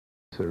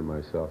consider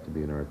myself to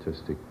be an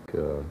artistic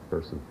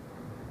person.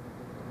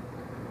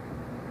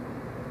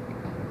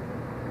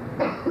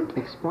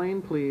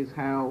 Explain, please,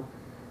 how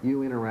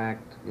you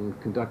interact in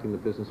conducting the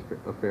business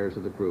affairs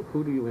of the group.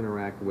 Who do you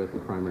interact with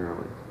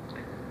primarily?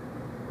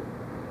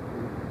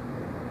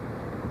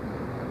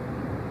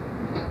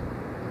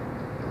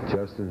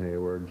 Justin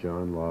Hayward,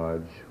 John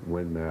Lodge,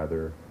 Win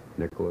Mather,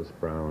 Nicholas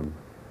Brown,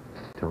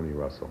 Tony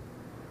Russell.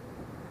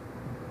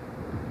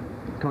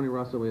 Tony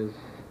Russell is?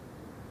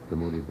 The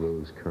Moody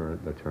Blues'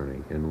 current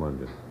attorney in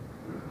London.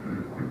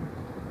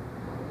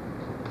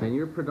 And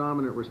your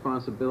predominant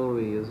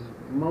responsibility is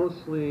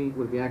mostly,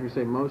 would it be accurate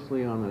to say,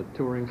 mostly on the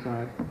touring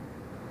side?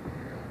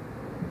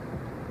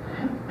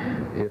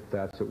 If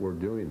that's what we're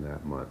doing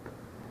that month.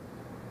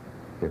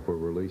 If we're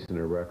releasing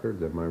a record,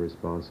 then my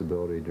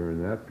responsibility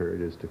during that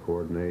period is to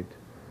coordinate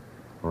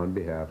on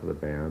behalf of the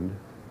band,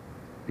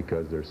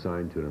 because they're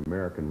signed to an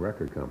American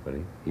record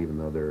company, even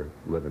though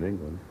they live in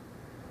England,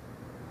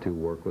 to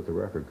work with the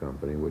record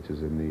company, which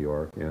is in New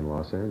York and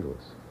Los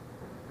Angeles.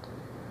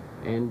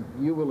 And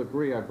you will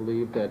agree, I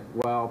believe, that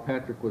while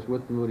Patrick was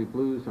with the Moody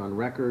Blues on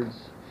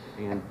records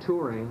and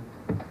touring,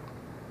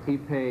 he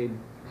paid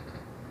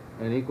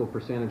an equal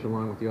percentage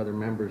along with the other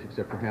members,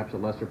 except perhaps a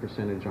lesser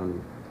percentage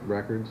on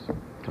records?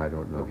 I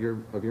don't know. Of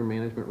your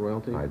management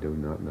royalty? I do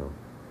not know.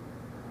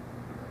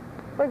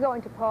 We're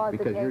going to pause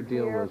because the tape your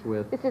deal here. was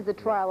with... This is the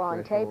trial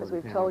on tape, as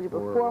we've told you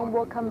before, and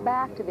we'll come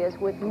back to this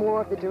with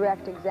more of the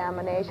direct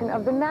examination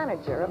of the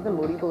manager of the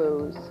Moody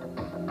Blues.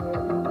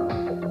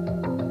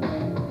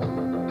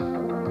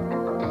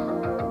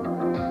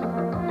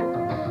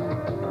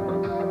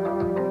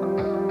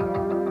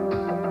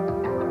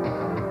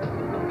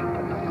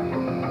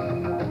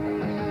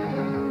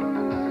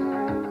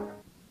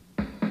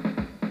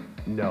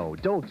 No,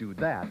 don't do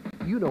that.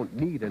 You don't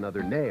need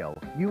another nail.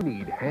 You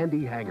need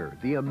Handy Hanger,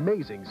 the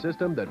amazing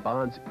system that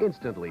bonds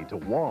instantly to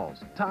walls,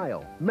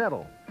 tile,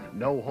 metal.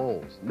 No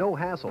holes, no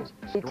hassles.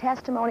 The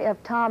testimony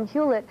of Tom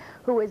Hewlett,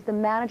 who is the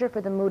manager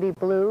for the Moody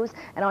Blues,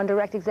 and on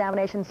direct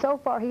examination so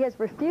far he has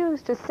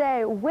refused to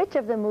say which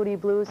of the Moody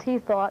Blues he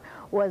thought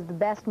was the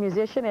best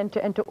musician and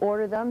to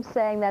order them,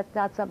 saying that's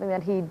not something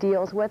that he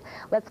deals with.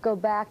 Let's go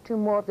back to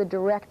more of the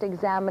direct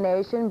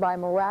examination by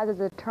Moraz's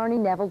attorney,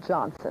 Neville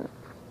Johnson.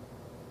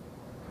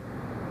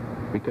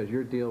 Because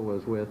your deal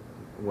was with,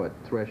 what,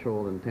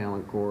 Threshold and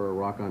Talent Corps or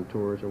Rock on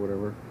Tours or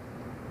whatever?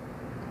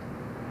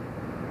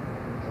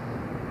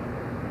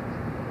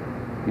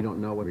 You don't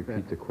know what...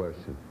 Repeat the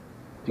question.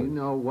 Do you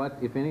know what,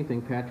 if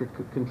anything, Patrick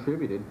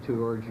contributed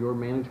towards your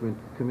management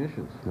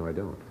commissions? No, I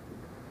don't.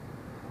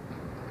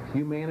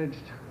 You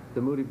managed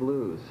the Moody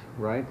Blues,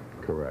 right?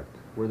 Correct.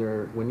 Were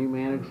there, when you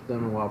managed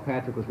them while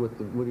Patrick was with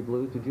the Moody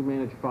Blues, did you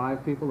manage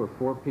 5 people or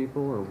 4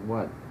 people or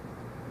what?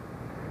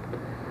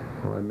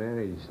 Well, I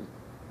managed...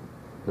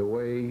 The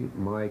way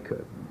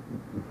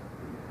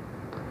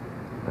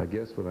I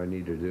guess what I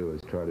need to do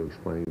is try to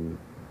explain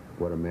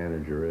what a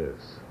manager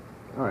is.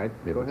 All right,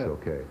 if go ahead.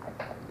 It's okay.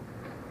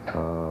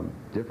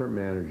 Different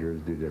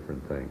managers do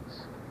different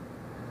things.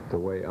 The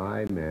way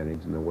I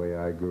manage and the way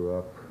I grew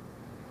up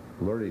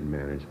learning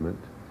management,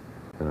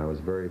 and I was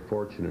very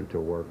fortunate to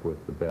work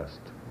with the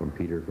best, from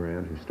Peter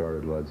Grant, who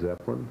started Led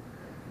Zeppelin,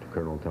 to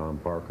Colonel Tom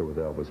Parker with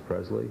Elvis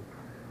Presley,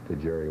 to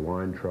Jerry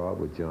Weintraub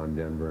with John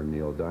Denver and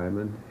Neil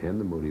Diamond and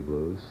the Moody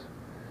Blues.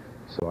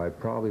 So I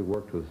probably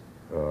worked with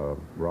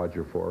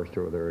Roger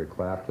Forrester with Eric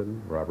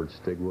Clapton, Robert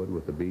Stigwood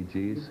with the Bee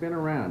Gees. You've been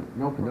around,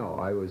 no problem. No,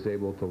 I was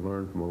able to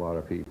learn from a lot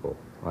of people.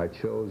 I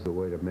chose the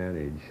way to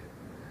manage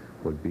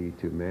would be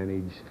to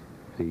manage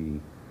the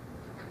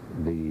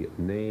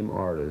name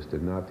artist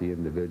and not the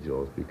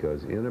individuals,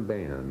 because in a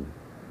band,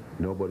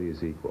 nobody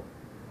is equal.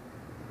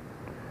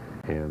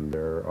 And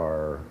there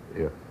are,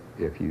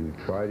 if you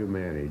try to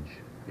manage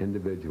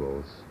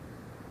individuals,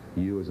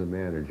 you as a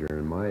manager,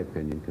 in my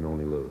opinion, can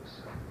only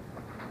lose.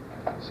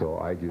 So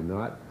I do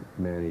not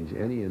manage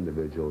any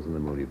individuals in the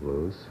Moody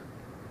Blues.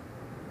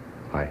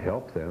 I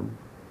help them.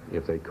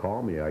 If they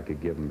call me, I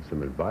could give them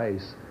some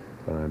advice,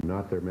 but I'm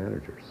not their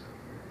managers.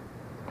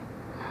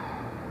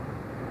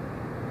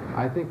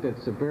 I think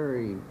that's a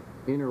very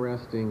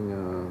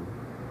interesting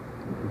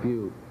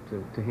view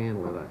to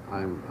handle it.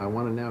 I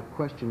want to now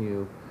question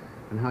you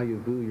and how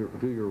you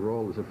do your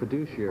role as a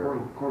fiduciary.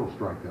 Court will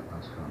strike that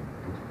last comment.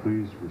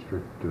 Please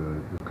restrict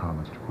your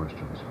comments to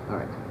questions. All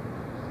right.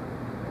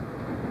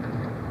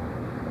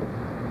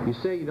 You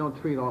say you don't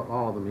treat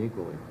all of them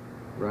equally,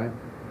 right?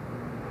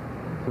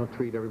 You don't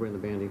treat everybody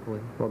in the band equally?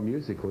 Well,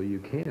 musically, you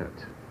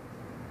can't.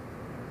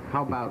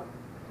 How about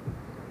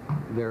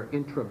their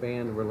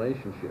intra-band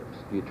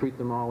relationships? Do you treat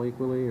them all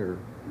equally, or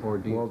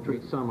do you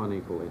treat some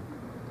unequally?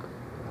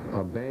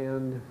 A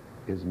band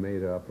is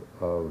made up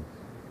of,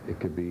 it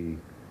could be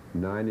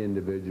 9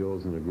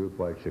 individuals in a group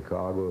like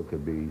Chicago. It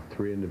could be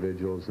 3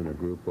 individuals in a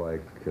group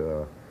like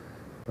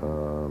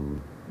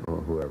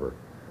whoever,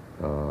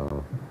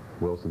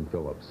 Wilson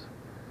Phillips.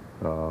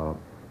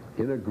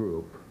 In a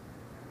group,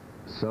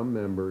 some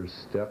members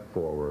step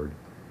forward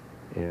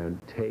and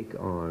take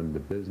on the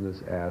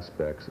business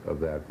aspects of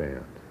that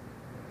band.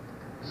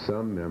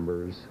 Some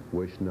members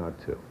wish not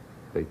to.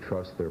 They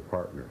trust their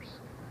partners.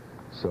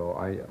 So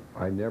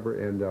I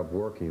never end up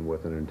working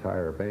with an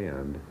entire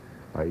band.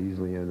 I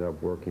usually end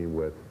up working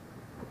with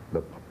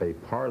a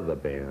part of the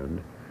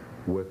band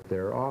with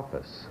their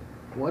office.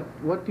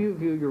 What do you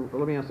view your...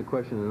 Let me ask the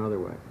question another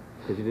way,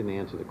 because you didn't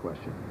answer the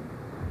question.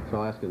 So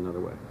I'll ask it another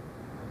way.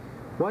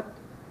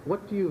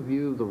 What do you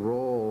view the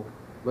role,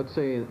 let's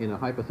say in a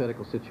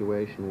hypothetical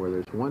situation where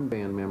there's one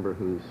band member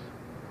who's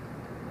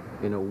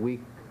in a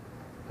weak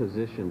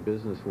position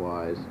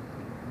business-wise,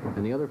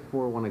 and the other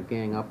four want to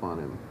gang up on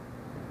him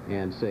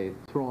and say,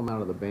 throw him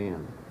out of the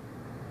band.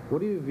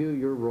 What do you view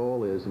your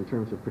role is in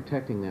terms of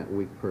protecting that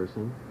weak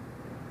person?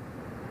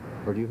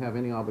 Or do you have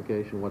any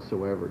obligation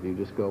whatsoever? Do you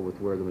just go with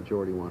where the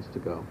majority wants to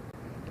go?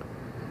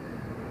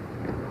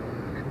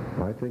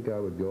 I think I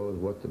would go with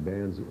what the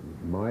band's...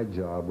 My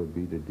job would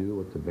be to do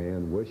what the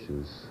band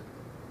wishes,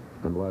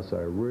 unless I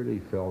really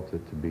felt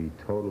it to be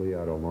totally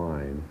out of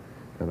line.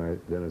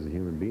 And then as a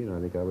human being, I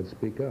think I would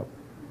speak up.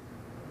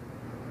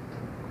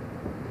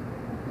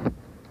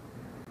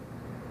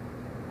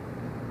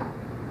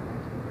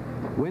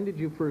 When did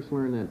you first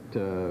learn that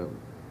the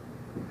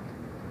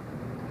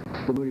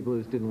Moody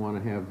Blues didn't want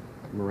to have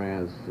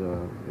Moraz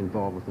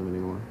involved with them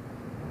anymore?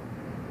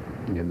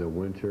 In the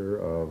winter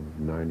of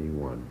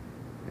 '91.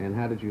 And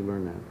how did you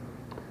learn that?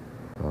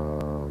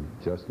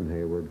 Justin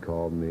Hayward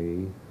called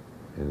me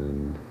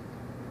in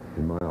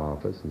my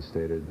office and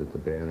stated that the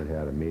band had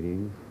had a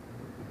meeting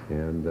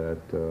and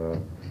that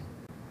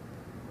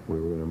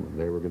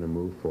they were going to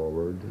move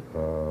forward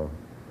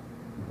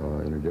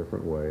in a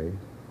different way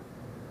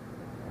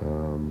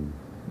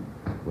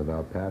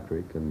without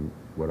Patrick, and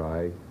would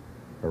I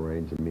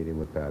arrange a meeting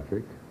with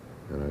Patrick?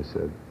 And I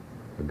said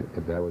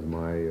that was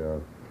my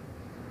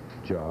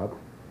job.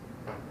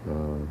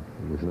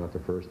 It was not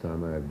the first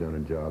time I have done a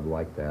job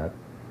like that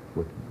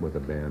with a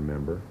band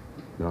member,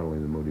 not only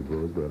the Moody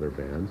Blues but other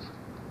bands.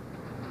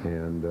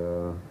 And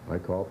I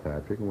called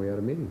Patrick and we had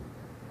a meeting.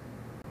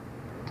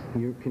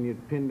 Can you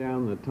pin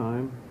down the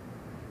time?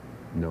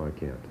 No, I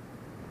can't.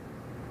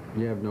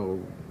 You have no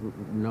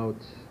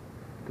notes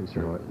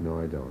concerning it? No,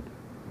 I don't.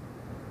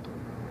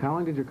 How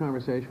long did your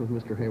conversation with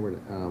Mr. Hayward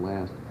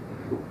last?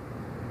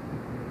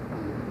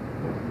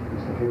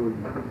 Mr. Hayward?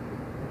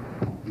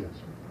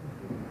 Yes.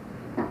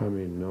 I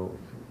mean, no,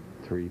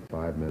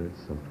 3-5 minutes,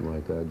 something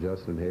like that.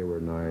 Justin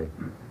Hayward and I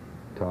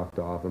talked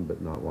often,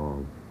 but not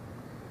long.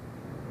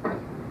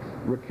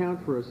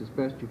 Recount for us as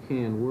best you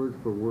can, word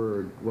for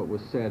word, what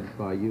was said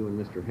by you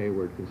and Mr.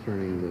 Hayward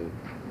concerning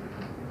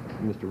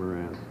Mr.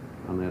 Moraz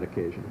on that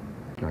occasion.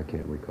 I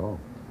can't recall,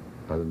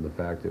 other than the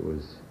fact it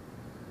was,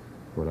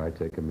 would I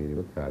take a meeting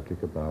with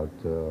Patrick about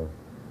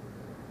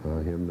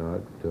him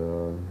not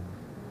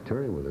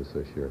touring with us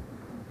this year.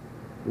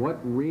 What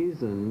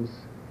reasons,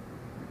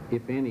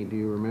 if any, do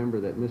you remember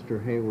that Mr.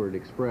 Hayward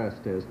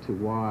expressed as to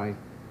why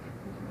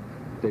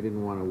they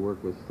didn't want to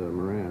work with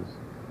Moraz?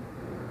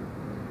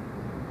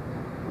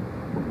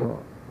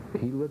 Well,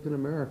 he lived in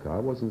America. I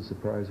wasn't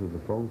surprised with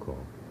the phone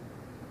call.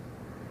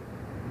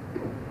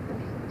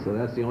 So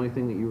that's the only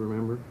thing that you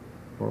remember?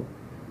 Well,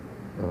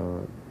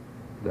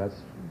 that's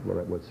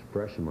what's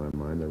fresh in my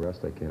mind. The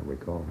rest I can't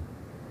recall.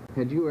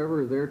 Had you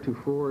ever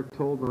theretofore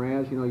told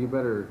Moraz, you know, you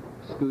better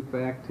scoot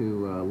back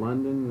to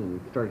London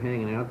and start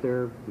hanging out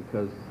there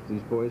because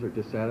these boys are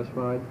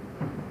dissatisfied?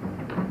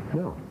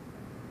 No.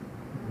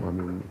 I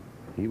mean,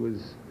 he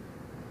was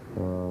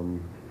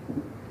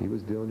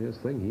doing his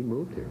thing. He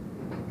moved here.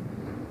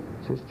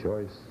 It's his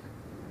choice.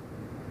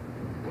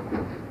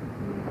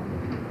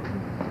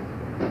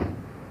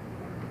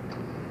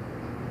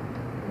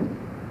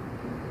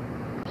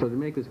 So to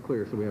make this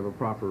clear, so we have a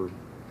proper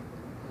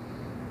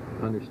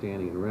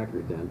understanding and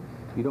record then,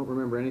 you don't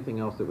remember anything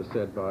else that was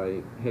said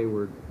by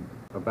Hayward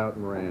about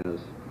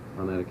Moraz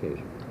on that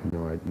occasion?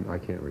 No, I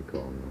can't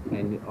recall. No.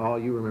 And all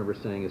you remember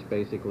saying is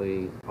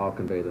basically, I'll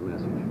convey the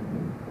message.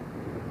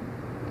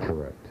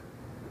 Correct.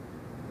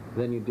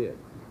 Then you did.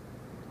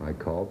 I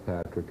called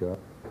Patrick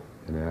up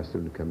and asked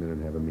him to come in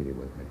and have a meeting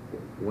with me.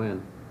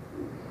 When?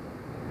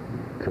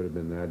 Could have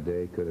been that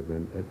day, could have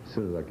been as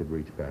soon as I could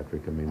reach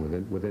Patrick. I mean,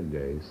 within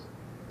days.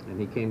 And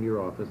he came to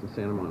your office in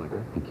Santa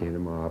Monica. He came to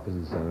my office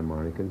in Santa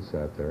Monica and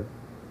sat there.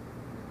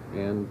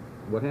 And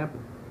what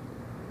happened?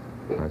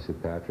 I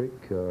said, Patrick,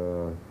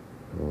 I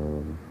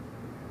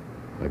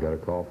got a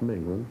call from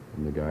England,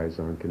 and the guys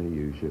aren't going to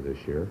use you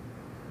this year.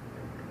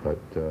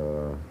 But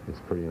it's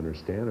pretty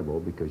understandable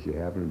because you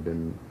haven't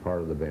been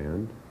part of the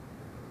band.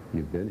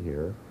 You've been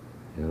here.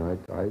 And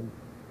I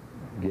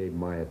gave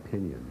my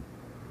opinion.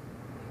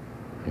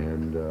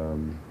 And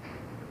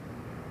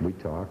we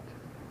talked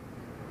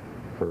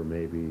for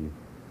maybe,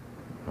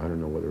 I don't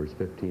know whether it was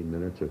 15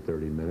 minutes or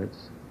 30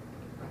 minutes.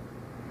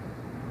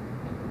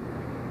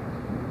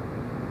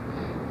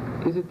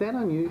 Is it that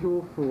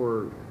unusual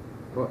for...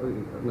 Well,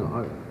 no,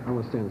 I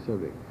want to stay on the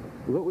subject.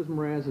 What was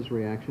Moraz's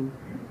reaction?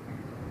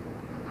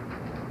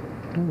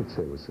 I would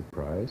say it was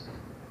surprised.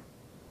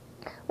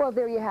 Well,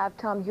 there you have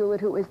Tom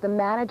Hewlett, who is the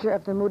manager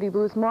of the Moody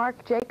Blues.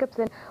 Mark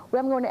Jacobson, what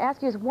I'm going to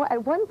ask you is,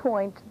 at one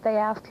point they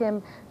asked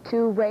him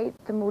to rate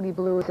the Moody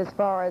Blues as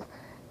far as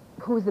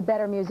who's the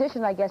better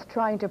musician, I guess,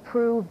 trying to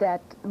prove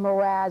that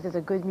Moraz is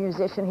a good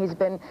musician. He's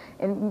been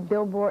in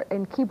Billboard,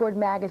 in Keyboard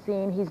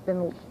Magazine. He's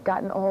been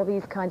gotten all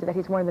these kinds of that.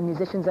 He's one of the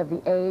musicians of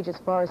the age as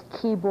far as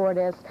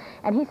keyboardists.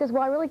 And he says,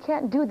 well, I really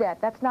can't do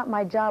that. That's not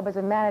my job as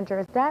a manager.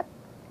 Is that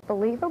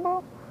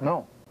believable?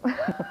 No,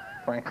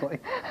 frankly,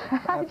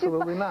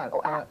 absolutely not.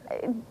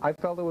 I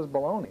felt it was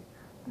baloney.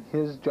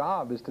 His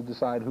job is to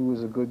decide who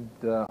is a good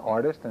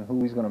artist and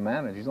who he's going to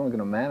manage. He's only going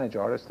to manage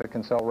artists that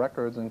can sell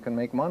records and can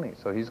make money.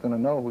 So he's going to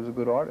know who's a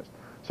good artist.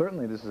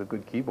 Certainly this is a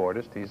good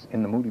keyboardist. He's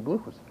in the Moody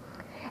Blues.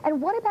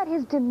 And what about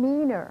his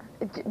demeanor,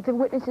 the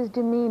witness's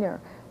demeanor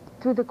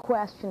through the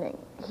questioning?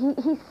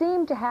 He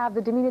seemed to have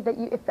the demeanor that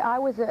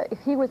if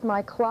he was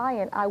my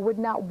client, I would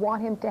not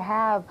want him to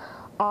have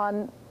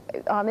on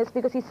this,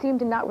 because he seemed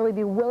to not really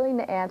be willing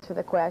to answer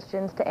the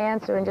questions, to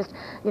answer and just,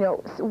 you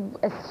know,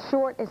 as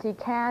short as he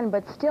can,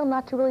 but still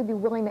not to really be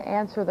willing to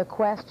answer the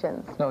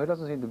questions. No, he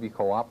doesn't seem to be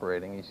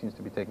cooperating. He seems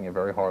to be taking a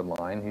very hard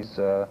line. He's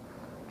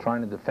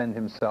trying to defend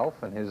himself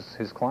and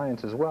his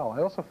clients as well.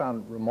 I also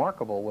found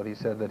remarkable what he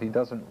said, that he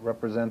doesn't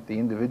represent the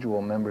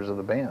individual members of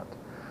the band.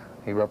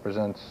 He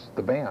represents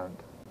the band.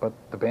 But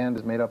the band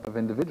is made up of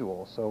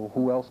individuals, so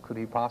who else could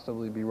he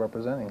possibly be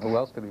representing? Who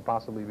else could he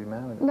possibly be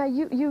managing? Now,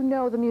 you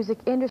know the music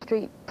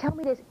industry. Tell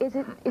me this, is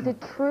it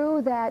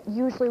true that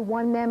usually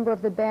one member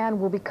of the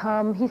band will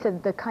become, he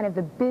said, the kind of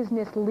the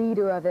business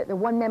leader of it, the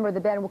one member of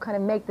the band will kind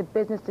of make the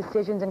business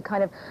decisions and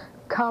kind of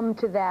come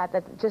to that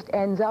just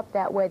ends up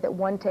that way, that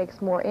one takes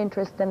more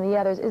interest than the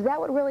others? Is that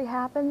what really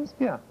happens?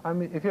 Yeah, I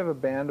mean, if you have a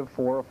band of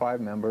 4 or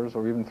 5 members,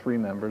 or even 3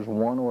 members,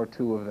 1 or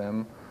 2 of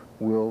them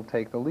will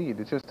take the lead.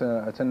 It's just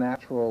it's a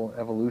natural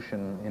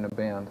evolution in a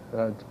band.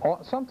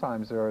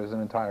 Sometimes there is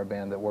an entire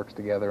band that works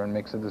together and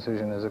makes a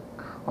decision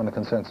on a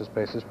consensus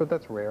basis, but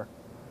that's rare.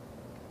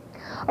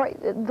 All right,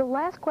 the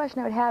last question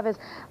I would have is,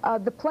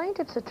 the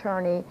plaintiff's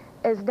attorney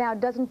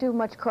doesn't do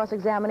much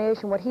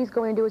cross-examination. What he's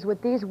going to do is,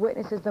 with these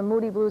witnesses, the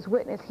Moody Blues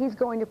witness, he's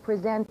going to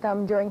present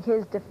them during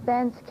his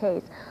defense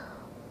case.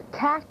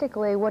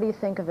 Tactically, what do you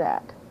think of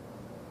that?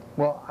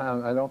 Well,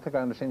 I don't think I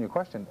understand your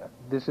question.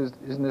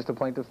 Isn't this the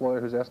plaintiff's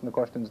lawyer who's asking the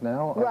questions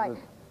now? Right,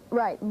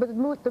 right. But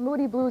the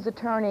Moody Blues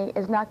attorney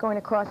is not going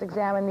to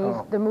cross-examine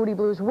the Moody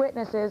Blues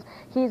witnesses.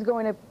 He's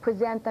going to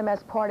present them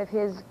as part of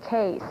his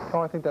case. Oh,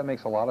 I think that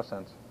makes a lot of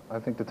sense. I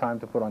think the time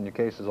to put on your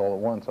case is all at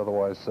once.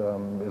 Otherwise,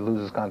 it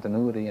loses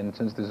continuity. And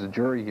since there's a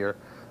jury here,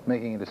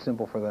 making it as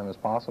simple for them as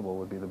possible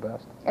would be the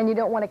best. And you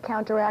don't want to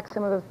counteract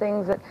some of the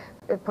things that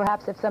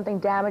perhaps if something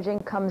damaging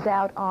comes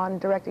out on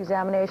direct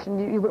examination,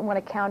 you wouldn't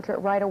want to counter it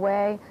right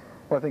away?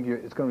 Well, I think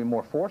it's going to be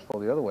more forceful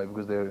the other way,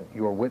 because they're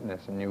your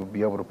witness, and you'll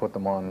be able to put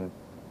them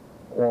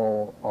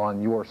all on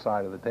your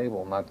side of the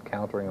table, not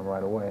countering them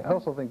right away. I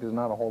also think there's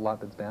not a whole lot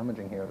that's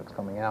damaging here that's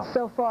coming out.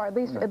 So far, at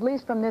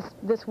least from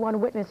this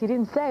one witness, he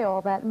didn't say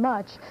all that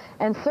much,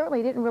 and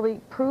certainly didn't really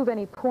prove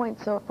any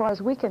points so far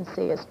as we can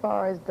see, as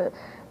far as the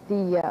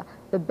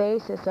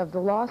basis of the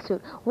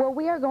lawsuit. Well,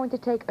 we are going to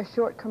take a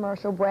short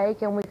commercial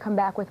break, and we come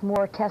back with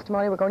more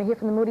testimony. We're going to hear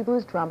from the Moody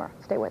Blues drummer.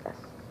 Stay with us.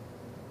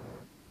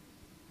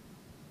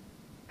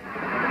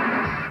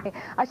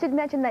 I should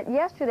mention that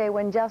yesterday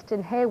when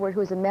Justin Hayward,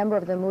 who's a member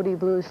of the Moody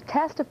Blues,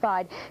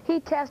 testified, he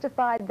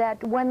testified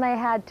that when they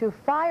had to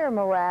fire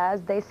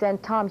Moraz, they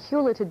sent Tom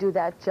Hewlett to do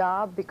that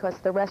job because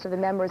the rest of the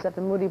members of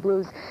the Moody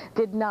Blues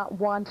did not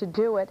want to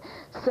do it.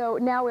 So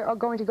now we're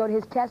going to go to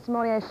his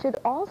testimony. I should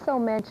also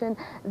mention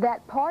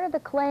that part of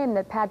the claim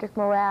that Patrick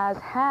Moraz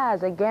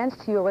has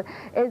against Hewlett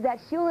is that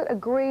Hewlett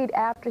agreed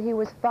after he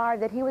was fired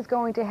that he was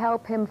going to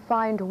help him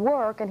find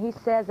work, and he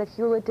says that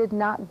Hewlett did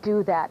not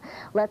do that.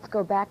 Let's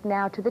go back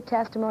now to the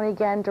testimony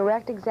again,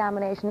 direct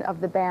examination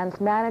of the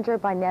band's manager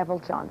by Neville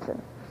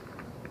Johnson.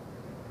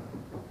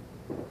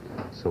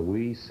 So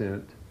we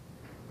sent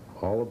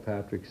all of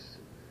Patrick's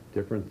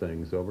different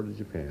things over to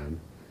Japan,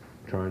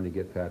 trying to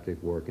get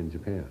Patrick work in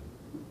Japan.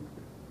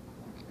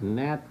 And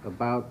that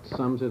about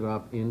sums it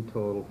up in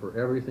total for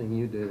everything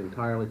you did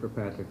entirely for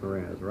Patrick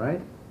Moraz,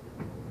 right?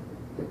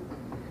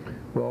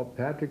 Well,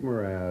 Patrick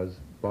Moraz,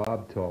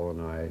 Bob Tull,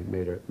 and I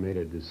made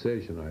a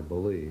decision, I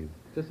believe.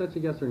 Just that's a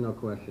yes or no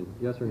question.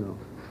 Yes or no?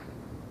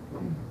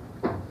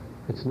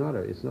 It's not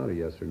a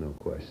yes or no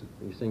question.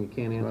 You're saying you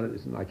can't answer?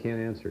 I can't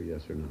answer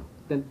yes or no.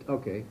 Then,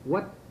 okay,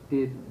 what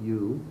did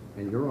you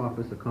and your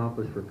office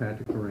accomplish for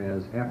Patrick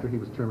Moraz after he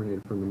was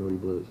terminated from the Moody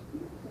Blues?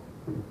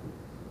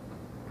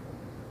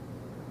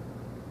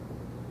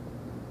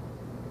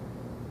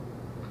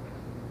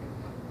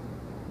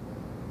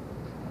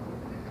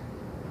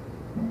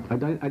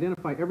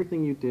 Identify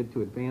everything you did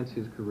to advance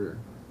his career.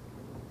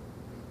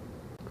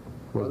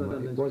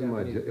 It wasn't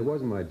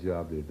my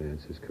job to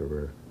advance his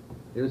career.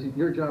 It was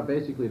your job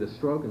basically to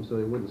stroke him so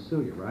he wouldn't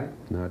sue you, right?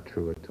 Not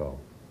true at all.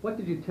 What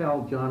did you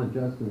tell John and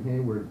Justin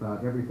Hayward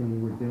about everything you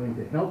were doing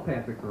to help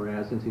Patrick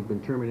Moraz since he'd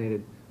been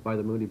terminated by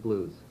the Moody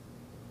Blues?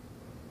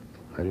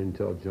 I didn't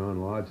tell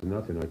John Lodge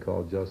nothing. I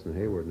called Justin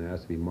Hayward and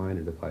asked to be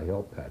minded if I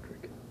helped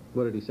Patrick.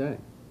 What did he say?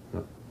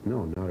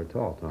 No, not at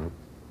all, Tom.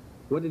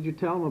 What did you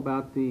tell him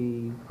about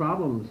the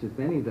problems, if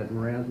any, that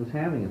Moraz was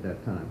having at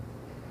that time?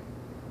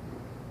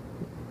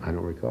 I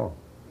don't recall.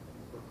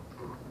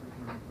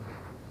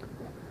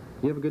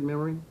 You have a good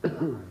memory? I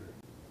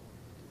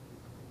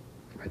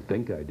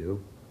think I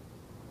do.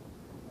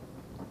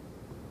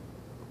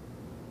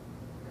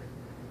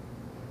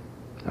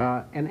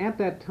 And at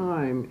that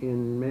time,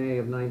 in May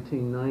of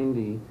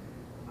 1990,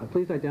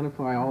 please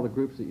identify all the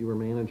groups that you were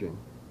managing.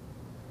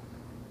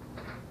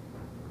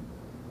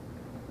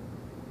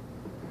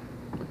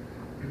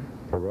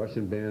 A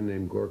Russian band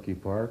named Gorky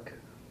Park,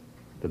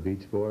 the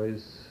Beach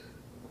Boys,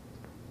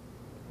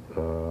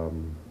 not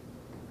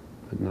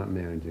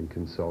managing,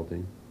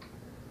 consulting.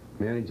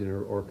 Managing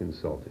or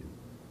consulting.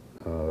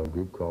 A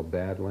group called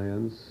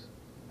Badlands,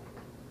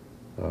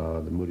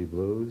 the Moody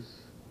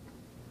Blues,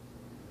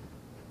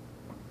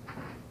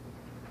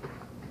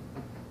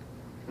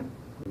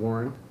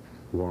 Warrant.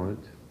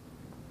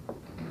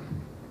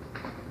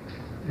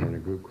 And a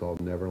group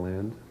called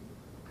Neverland.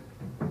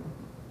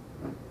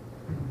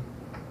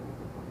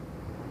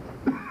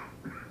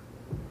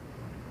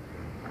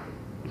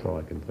 That's all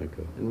I can think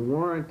of. And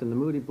Warrant and the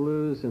Moody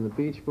Blues and the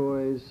Beach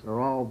Boys are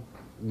all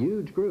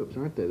huge groups,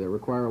 aren't they? They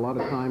require a lot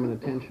of time and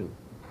attention.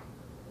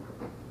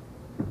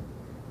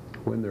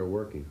 When they're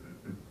working.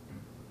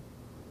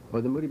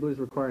 Well, the Moody Blues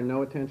require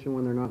no attention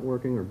when they're not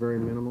working, or very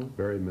minimal?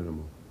 Very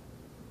minimal.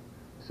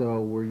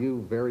 So were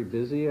you very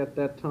busy at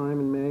that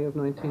time in May of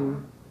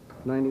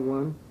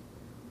 1991?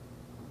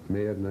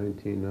 May of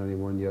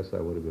 1991, yes, I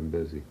would have been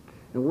busy.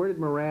 And where did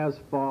Moraz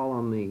fall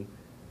on the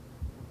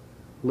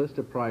list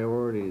of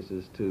priorities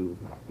as to,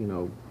 you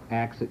know,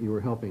 acts that you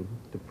were helping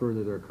to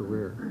further their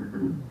career?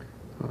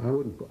 I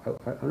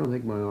don't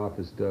think my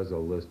office does a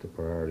list of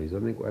priorities. I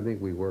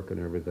think we work on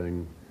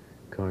everything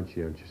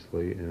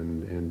conscientiously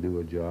and do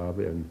a job.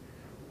 And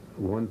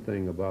one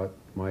thing about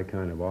my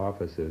kind of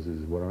office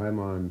is when I'm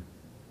on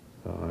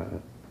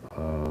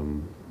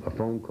a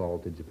phone call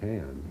to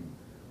Japan,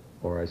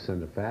 or I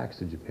send a fax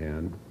to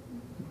Japan,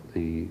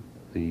 the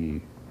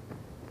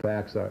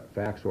fax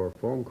or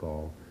phone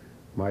call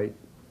might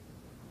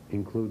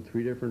include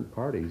 3 different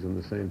parties in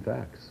the same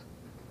fax,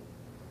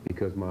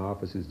 because my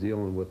office is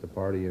dealing with the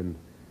party in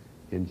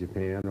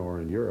Japan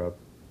or in Europe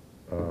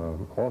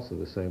also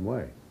the same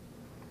way.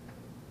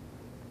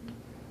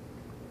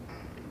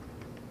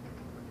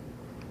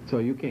 So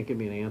you can't give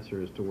me an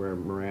answer as to where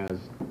Moraz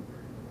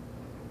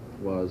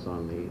was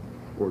on the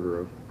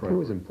order of priority? It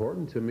was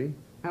important to me.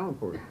 How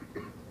important?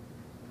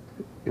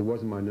 It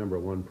wasn't my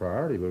 #1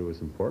 priority, but it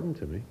was important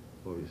to me.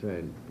 What were you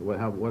saying?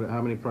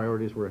 How many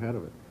priorities were ahead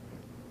of it?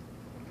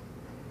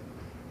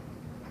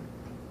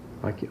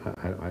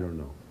 I don't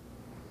know.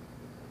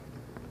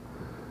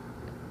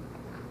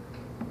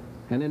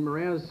 And then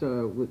Moraz,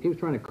 he was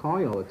trying to call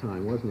you all the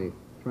time, wasn't he?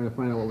 Trying to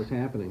find out what was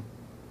happening.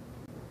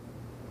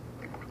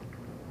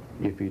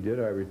 If he did,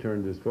 I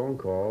returned his phone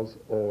calls,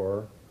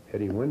 or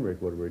Eddie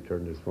Winrick would have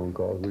returned his phone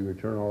calls. We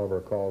return all of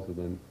our calls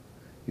within,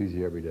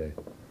 usually every day.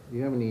 Do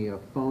you have any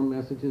phone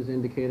messages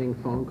indicating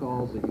phone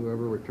calls that you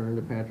ever returned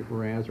to Patrick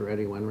Moraz or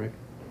Eddie Winrick?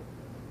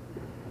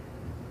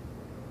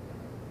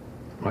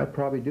 I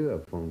probably do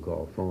have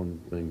phone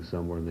things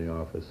somewhere in the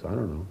office. I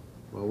don't know.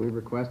 Well, we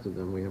requested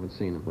them. We haven't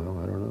seen them. Well,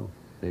 I don't know.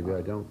 Maybe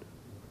I don't.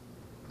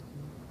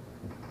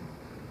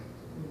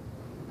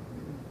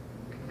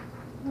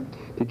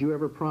 Did you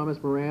ever promise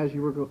Moraz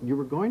you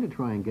were going to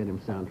try and get him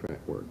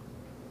soundtrack work?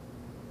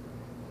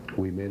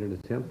 We made an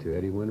attempt to.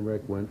 Eddie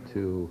Winrick went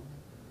to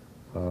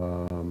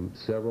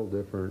several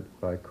different,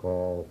 I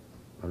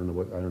don't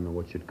know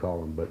what you'd call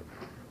them, but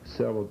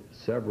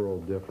several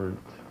different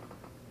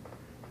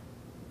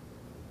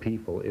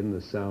people in the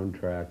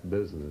soundtrack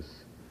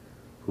business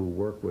who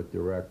work with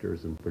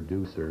directors and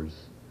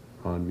producers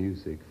on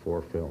music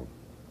for film.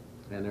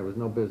 And there was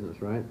no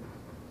business, right?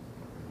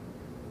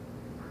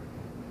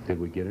 Did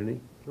we get any?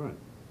 Right.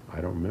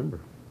 I don't remember.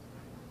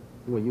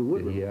 Well, you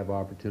would. Did he have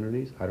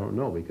opportunities? I don't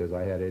know, because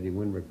I had Eddie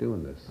Winrick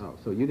doing this. Oh,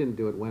 so you didn't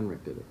do it,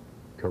 Winrick did it?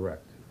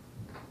 Correct.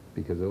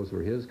 Because those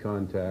were his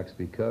contacts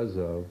because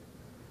of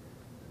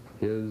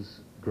his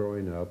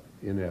growing up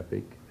in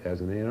Epic as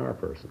an A&R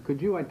person.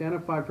 Could you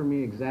identify for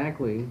me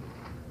exactly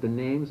the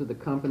names of the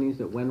companies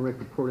that Winrick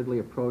reportedly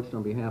approached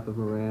on behalf of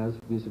Moraz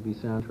vis-a-vis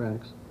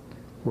soundtracks?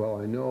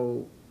 Well, I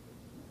know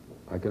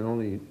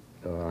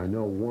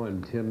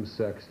one, Tim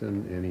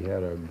Sexton, and he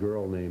had a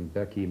girl named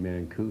Becky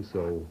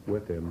Mancuso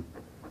with him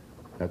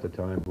at the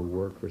time who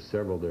worked for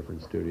several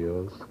different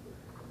studios.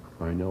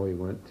 I know he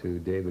went to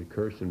David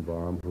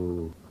Kirschenbaum,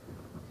 who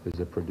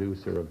is a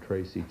producer of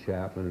Tracy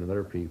Chapman and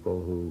other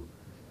people who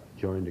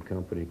joined a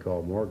company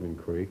called Morgan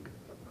Creek.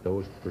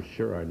 Those for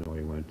sure I know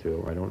he went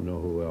to. I don't know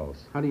who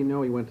else. How do you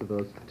know he went to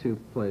those 2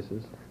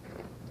 places?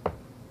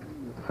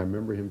 I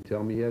remember him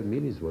telling me he had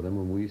meetings with them,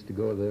 and we used to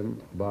go to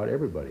them about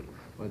everybody.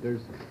 But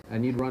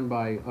and you'd run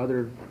by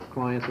other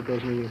clients at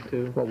those meetings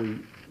too? Well,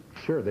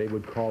 sure, they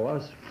would call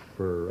us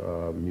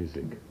for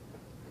music.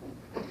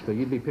 So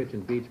you'd be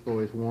pitching Beach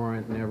Boys,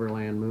 Warrant,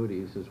 Neverland,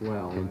 Moody's as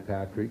well, And right?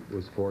 Patrick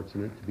was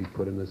fortunate to be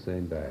put in the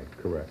same bag,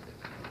 correct.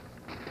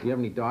 Do you have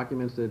any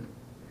documents that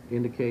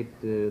indicate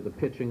the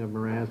pitching of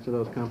Moraz to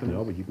those companies?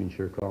 No, but you can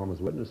sure call them as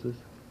witnesses.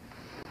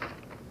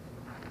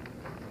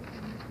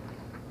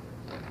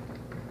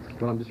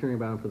 Well, I'm just hearing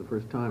about them for the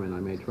first time, and I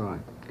may try.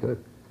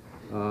 Good.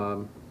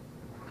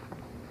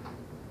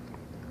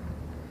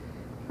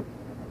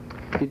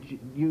 Did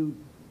you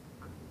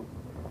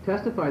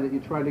testify that you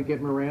tried to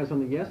get Moraz on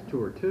the Yes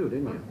Tour, too,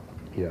 didn't you?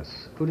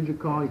 Yes. Who did you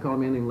call? You called a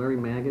man named Larry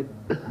Maggot?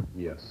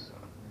 Yes.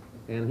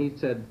 And he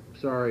said,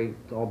 sorry,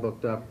 it's all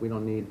booked up. We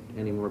don't need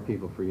any more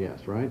people for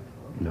Yes, right?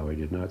 No, he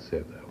did not say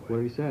it that What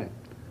way. did he say?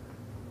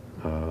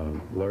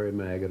 Larry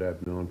Maggot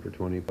I've known for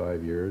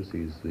 25 years.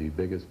 He's the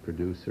biggest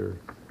producer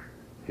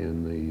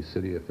in the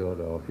city of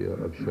Philadelphia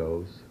of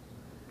shows.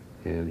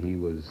 And he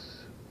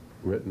was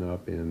written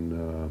up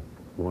in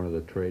one of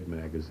the trade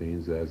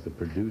magazines as the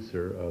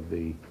producer of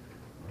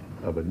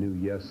a new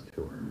Yes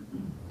Tour.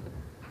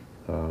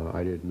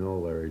 I didn't know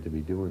Larry to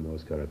be doing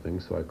those kind of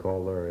things, so I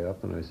called Larry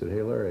up and I said,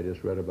 hey Larry, I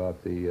just read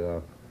about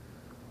the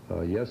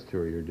Yes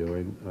Tour you're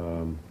doing.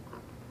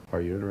 Are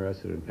you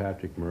interested in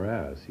Patrick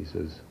Moraz? He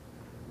says,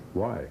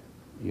 why?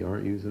 You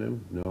aren't using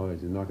him? No,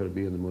 he's not going to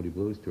be in the Moody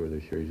Blues Tour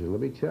this year. He said,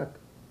 let me check.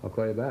 I'll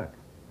call you back.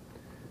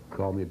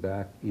 Called me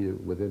back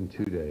within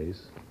 2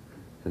 days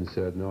and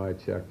said, no, I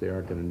checked. They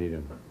aren't going to need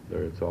him.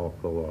 It's all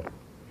full up.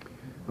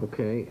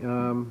 Okay.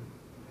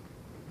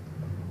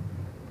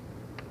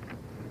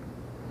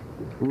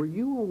 Were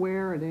you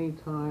aware at any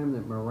time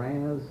that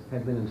Moraz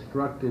had been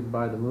instructed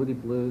by the Moody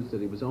Blues that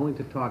he was only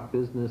to talk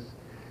business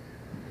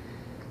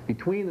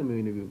between the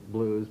Moody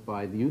Blues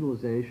by the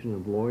utilization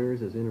of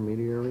lawyers as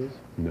intermediaries?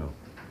 No.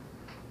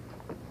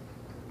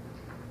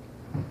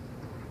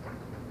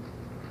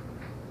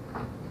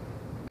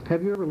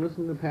 Have you ever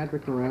listened to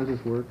Patrick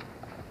Moraz's work?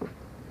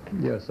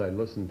 Yes, I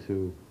listened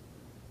to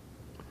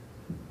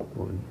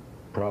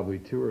probably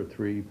 2 or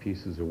 3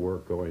 pieces of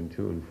work going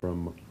to and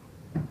from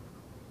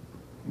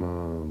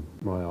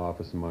my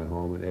office and my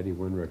home, and Eddie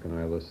Winrick and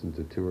I listened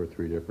to 2 or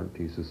 3 different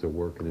pieces of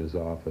work in his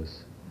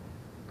office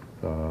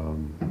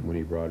when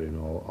he brought in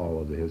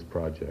all of his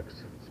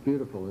projects. It's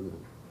beautiful, isn't it?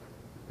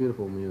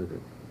 Beautiful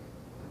music.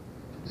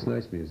 It's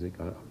nice music.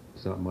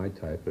 It's not my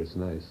type, but it's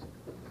nice.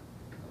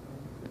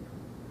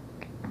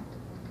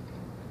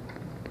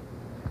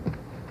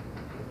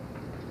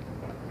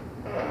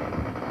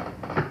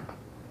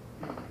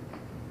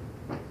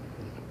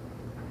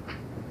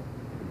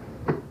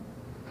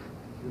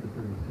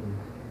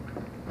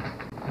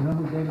 You know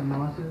who David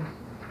Moss is?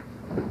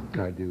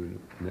 I do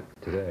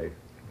today.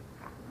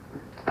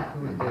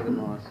 Who is David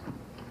Moss?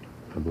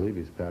 I believe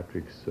he's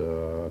Patrick's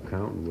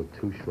accountant with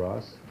Touche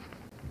Ross.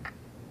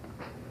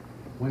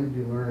 When did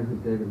you learn who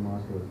David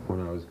Moss was? When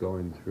I was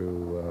going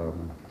through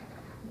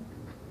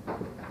I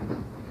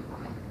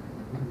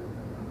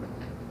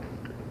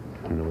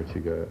don't know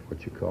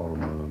what you call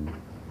them,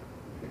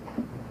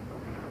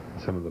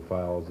 some of the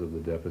files of the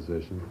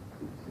deposition.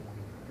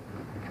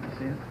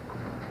 See it?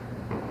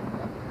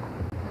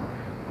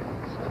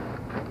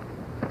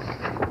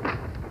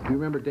 Do you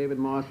remember David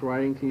Moss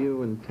writing to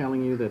you and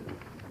telling you that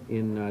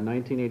in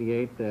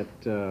 1988 that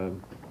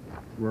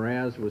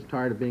Moraz was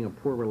tired of being a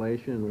poor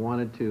relation and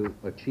wanted to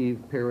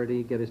achieve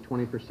parity, get his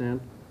 20%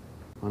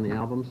 on the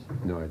albums?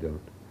 No, I don't.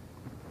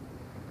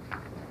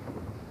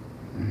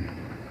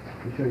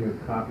 Let me show you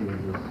a copy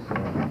of this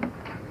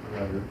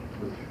letter,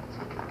 which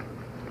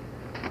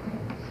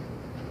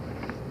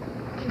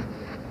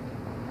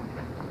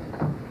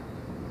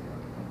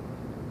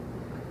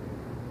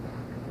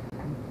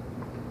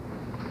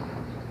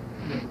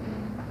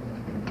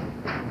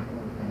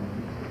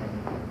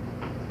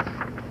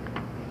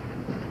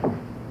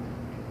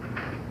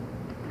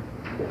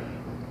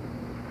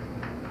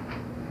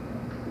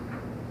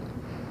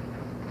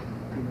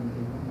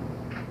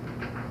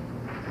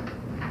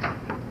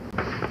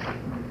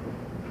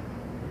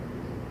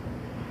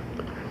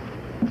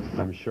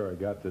I'm sure I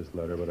got this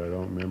letter, but I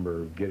don't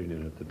remember getting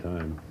it at the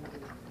time.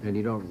 and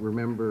you don't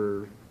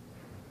remember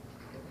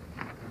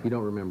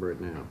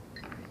it now.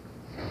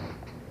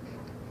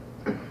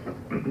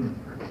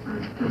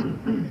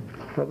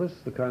 Well, this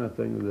is the kind of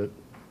thing that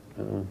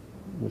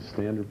was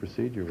standard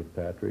procedure with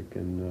Patrick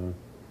and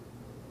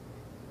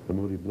the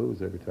Moody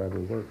Blues every time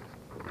we worked.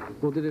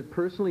 Well, did it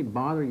personally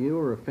bother you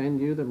or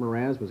offend you that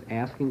Moraz was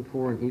asking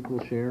for an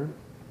equal share?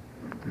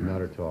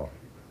 Not at all.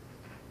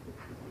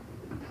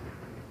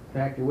 In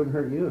fact, it wouldn't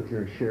hurt you if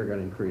your share got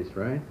increased,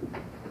 right?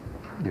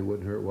 It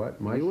wouldn't hurt what?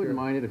 You wouldn't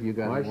mind it if you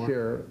got my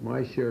more?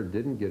 My share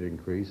didn't get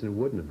increased, and it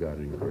wouldn't have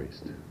gotten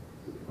increased.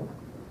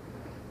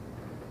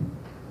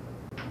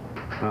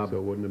 So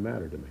it wouldn't have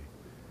mattered to me.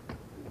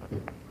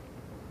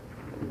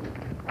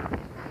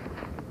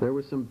 There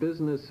was some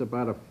business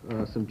about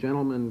some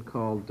gentlemen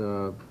called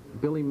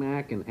Billy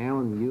Mack and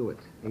Alan Hewitt,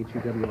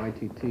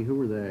 H-E-W-I-T-T. Who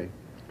were they?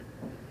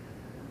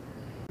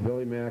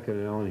 Billy Mack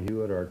and Alan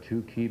Hewitt are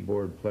two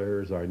keyboard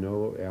players. I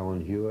know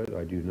Alan Hewitt.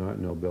 I do not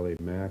know Billy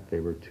Mack. They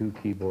were two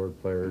keyboard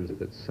players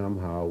that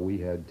somehow we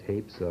had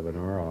tapes of in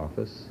our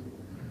office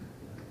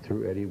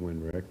through Eddie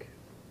Winrick.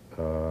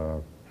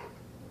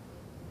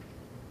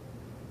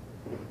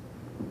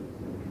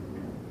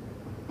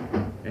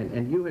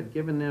 And you had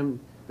given them,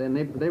 then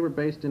they were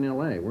based in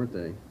L.A., weren't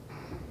they?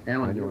 I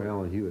know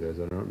Alan Hewitt is.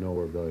 I don't know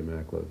where Billy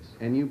Mack lives.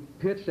 And you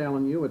pitched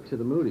Alan Hewitt to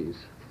the Moody's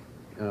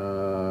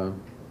on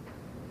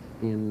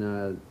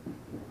May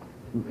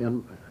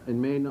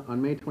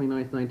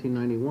 29th,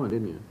 1991,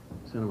 didn't you?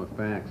 Sent him a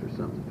fax or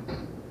something.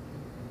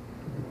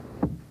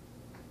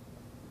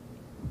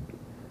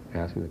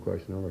 Ask me the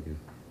question over again.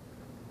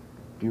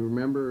 Do you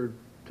remember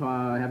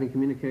having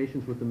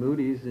communications with the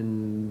Moody's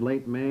in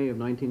late May of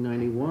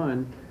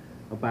 1991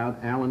 about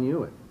Alan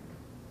Hewitt?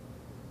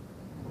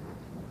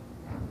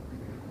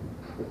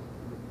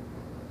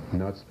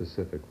 Not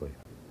specifically.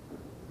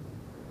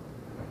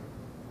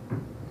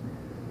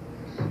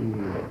 Let's see, I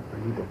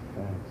need a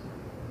fax.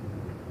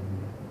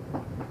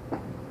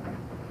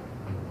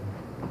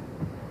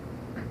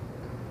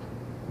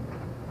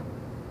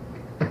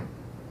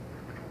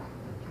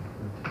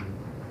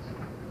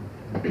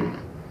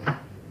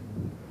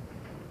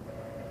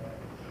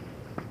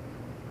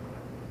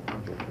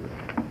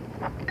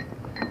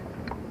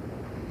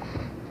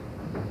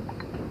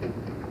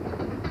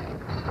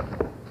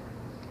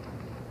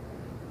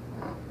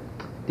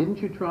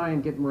 Didn't you try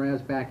and get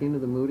Moraz back into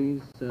the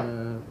Moody's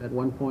at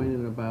one point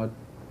in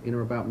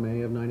or about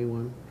May of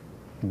 '91?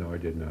 No, I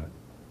did not.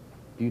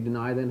 Do you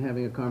deny then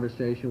having a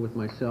conversation with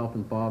myself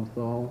and Bob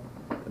Thal,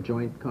 a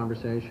joint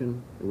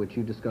conversation in which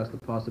you discussed the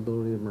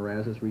possibility of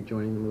Moraz's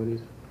rejoining the Moody's?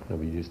 No,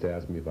 but you just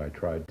asked me if I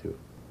tried to.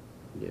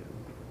 Yeah.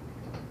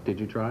 Did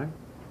you try?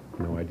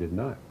 No, I did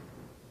not.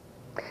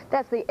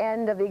 That's the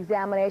end of the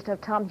examination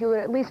of Tom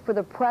Hewlett. At least for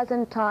the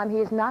present time, he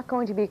is not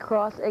going to be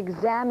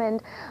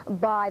cross-examined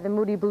by the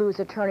Moody Blues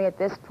attorney at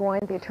this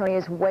point. The attorney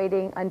is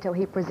waiting until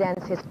he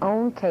presents his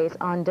own case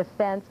on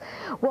defense.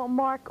 Well,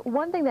 Mark,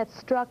 one thing that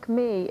struck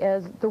me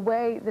is the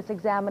way this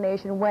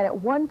examination went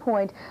at one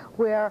point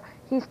where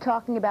he's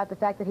talking about the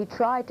fact that he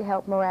tried to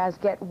help Moraz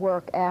get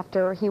work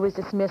after he was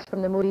dismissed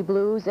from the Moody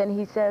Blues, and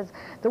he says,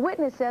 the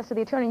witness says to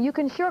the attorney, you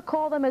can sure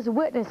call them as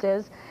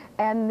witnesses,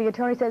 and the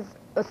attorney says,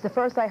 it's the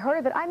first I heard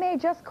of it. I may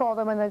just call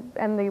them,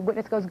 and the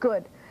witness goes,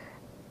 good.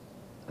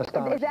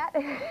 Is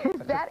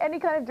that any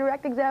kind of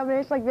direct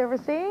examination like you've ever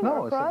seen?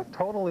 No, or it's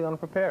totally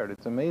unprepared.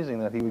 It's amazing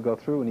that he would go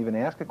through and even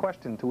ask a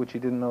question to which he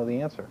didn't know the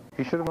answer.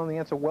 He should have known the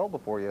answer well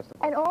before he asked the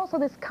question. And also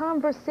this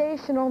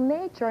conversational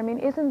nature. I mean,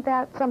 isn't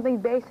that something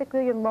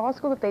basically in law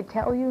school that they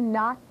tell you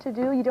not to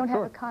do? You don't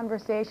have a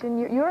conversation.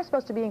 You're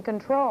supposed to be in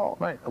control.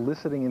 Right,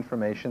 eliciting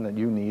information that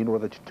you need or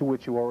to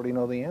which you already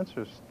know the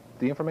answers.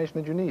 The information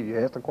that you need. You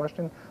ask a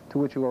question to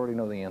which you already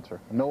know the answer.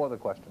 No other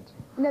questions.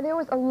 Now, there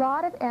was a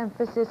lot of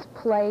emphasis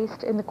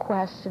placed in the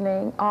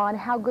questioning on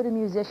how good a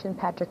musician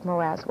Patrick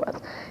Moraz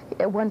was.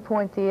 At one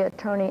point, the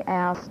attorney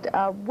asked,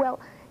 well,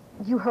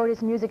 you heard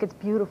his music, it's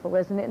beautiful,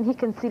 isn't it? And he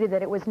conceded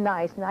that it was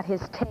nice, not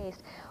his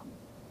taste.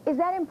 Is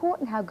that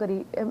important, how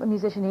good a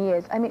musician he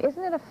is? I mean,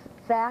 isn't it a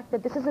fact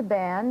that this is a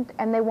band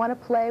and they want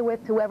to play with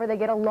whoever they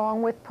get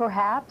along with,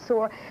 perhaps,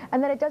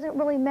 and that it doesn't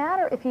really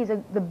matter if he's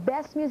the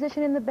best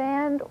musician in the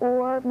band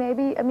or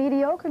maybe a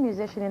mediocre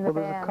musician in the band?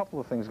 Well, there's a couple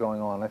of things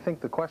going on. I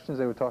think the questions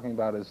they were talking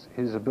about is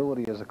his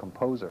ability as a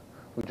composer,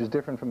 which is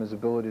different from his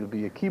ability to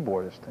be a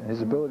keyboardist. And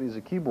his ability as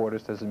a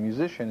keyboardist, as a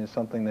musician, is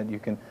something that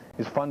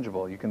is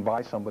fungible. You can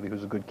buy somebody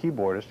who's a good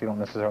keyboardist. You don't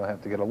necessarily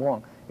have to get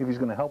along. If he's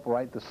going to help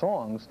write the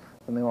songs,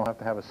 then they all have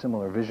to have a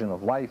similar vision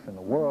of life and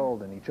the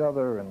world and each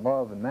other and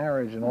love and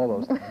marriage and all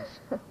those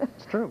things.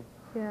 It's true.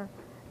 Yeah.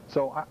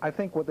 So I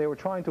think what they were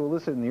trying to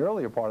elicit in the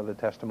earlier part of the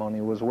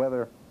testimony was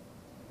whether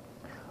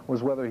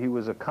he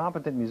was a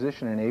competent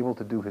musician and able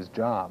to do his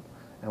job.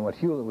 And what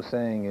Hewlett was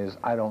saying is,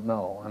 I don't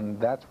know, and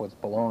that's what's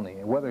baloney.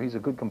 And whether he's a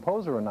good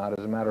composer or not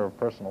is a matter of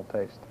personal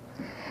taste.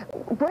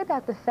 What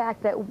about the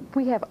fact that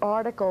we have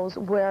articles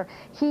where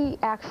he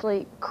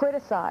actually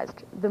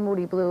criticized the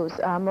Moody Blues,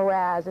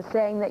 Moraz, as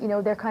saying that, you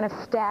know, they're kind of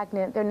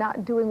stagnant, they're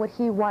not doing what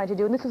he wanted to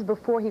do, and this was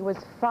before he was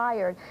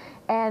fired,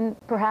 and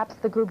perhaps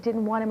the group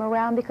didn't want him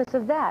around because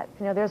of that.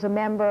 You know, there's a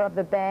member of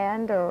the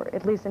band, or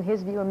at least in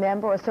his view a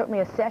member, or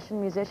certainly a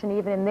session musician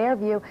even in their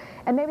view,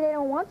 and maybe they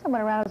don't want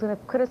someone around who's going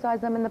to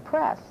criticize them in the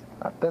press.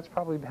 That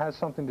probably has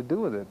something to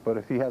do with it, but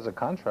if he has a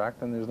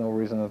contract, then there's no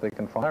reason that they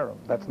can fire him.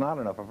 That's not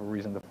enough of a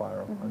reason to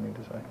fire him, I need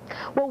to say.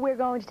 Well, we're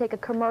going to take a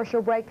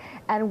commercial break,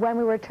 and when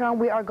we return,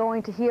 we are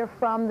going to hear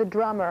from the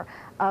drummer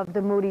of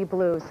the Moody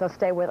Blues, so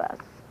stay with us.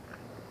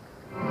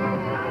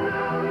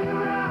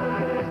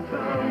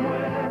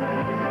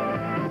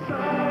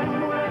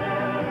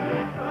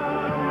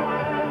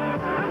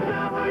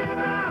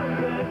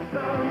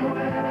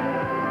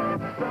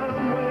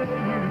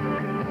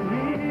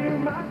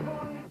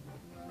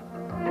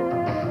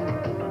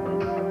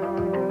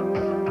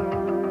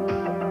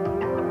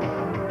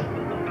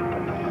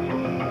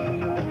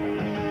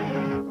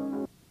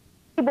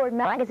 Keyboard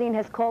magazine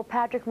has called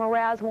Patrick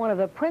Moraz one of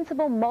the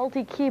principal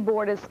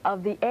multi-keyboardists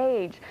of the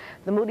age.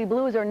 The Moody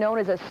Blues are known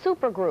as a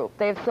supergroup.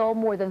 They've sold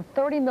more than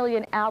 30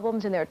 million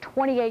albums in their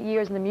 28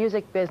 years in the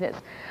music business.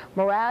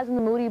 Moraz and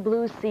the Moody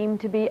Blues seem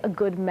to be a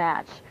good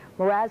match.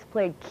 Moraz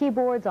played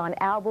keyboards on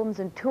albums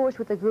and tours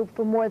with the group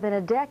for more than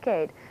a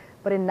decade.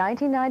 But in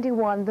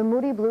 1991, the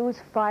Moody Blues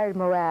fired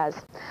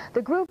Moraz.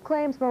 The group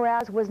claims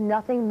Moraz was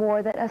nothing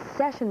more than a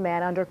session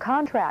man under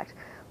contract.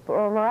 But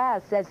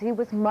Moraz says he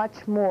was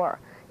much more.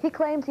 He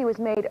claims he was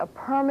made a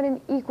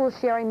permanent,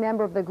 equal-sharing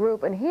member of the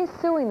group, and he's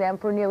suing them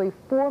for nearly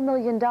 $4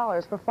 million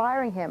for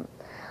firing him.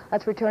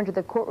 Let's return to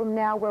the courtroom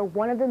now, where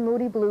one of the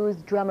Moody Blues,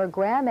 drummer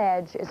Graham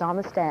Edge, is on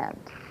the stand.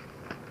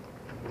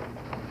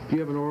 Do you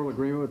have an oral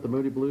agreement with the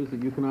Moody Blues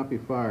that you cannot be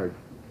fired?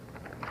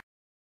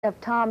 Of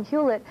Tom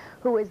Hewlett,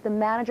 who is the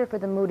manager for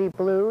the Moody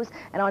Blues,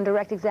 and on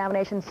direct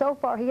examination so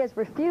far he has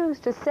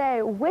refused to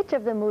say which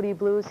of the Moody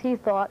Blues he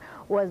thought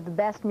was the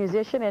best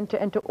musician and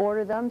to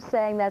order them,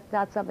 saying that's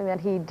not something that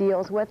he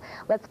deals with.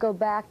 Let's go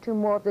back to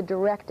more of the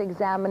direct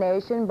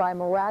examination by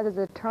Moraz's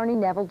attorney,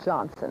 Neville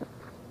Johnson.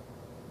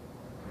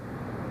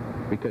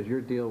 Because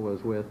your deal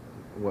was with,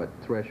 what,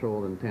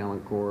 Threshold and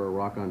Talent Core or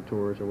Rock on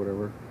Tours or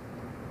whatever?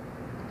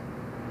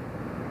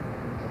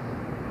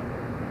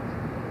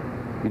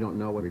 You don't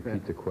know what...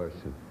 Repeat the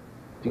question.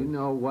 Do you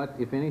know what,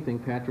 if anything,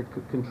 Patrick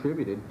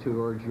contributed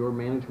towards your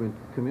management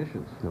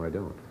commissions? No, I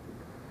don't.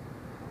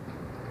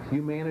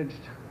 You managed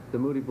the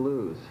Moody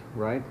Blues,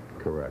 right?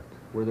 Correct.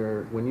 Were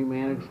there, when you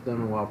managed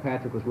them while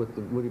Patrick was with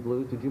the Moody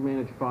Blues, did you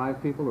manage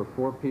 5 people or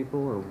 4 people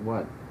or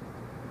what?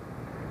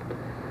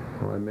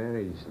 Well, I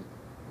managed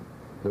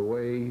the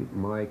way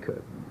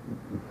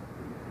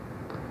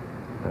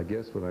I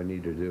guess what I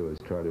need to do is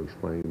try to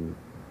explain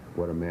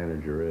what a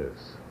manager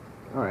is.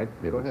 All right,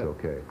 if go it's ahead.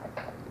 Okay.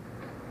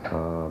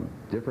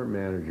 Different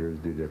managers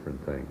do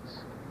different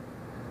things.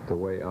 The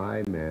way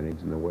I manage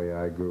and the way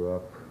I grew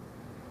up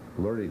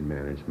learning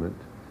management,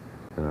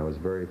 and I was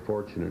very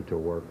fortunate to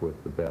work with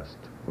the best,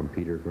 from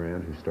Peter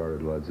Grant, who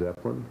started Led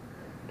Zeppelin,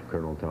 to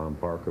Colonel Tom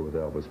Parker with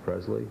Elvis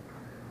Presley,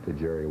 to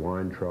Jerry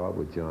Weintraub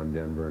with John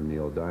Denver and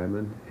Neil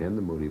Diamond, and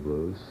the Moody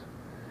Blues.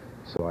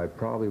 So I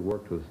probably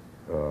worked with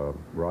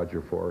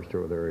Roger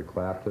Forrester with Eric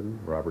Clapton,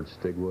 Robert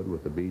Stigwood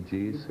with the Bee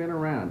Gees. You've been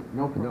around,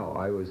 no problem. No,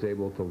 I was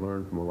able to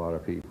learn from a lot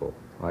of people.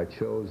 I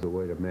chose the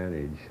way to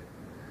manage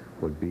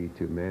would be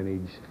to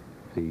manage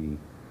the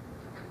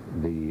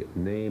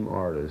name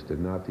artist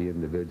and not the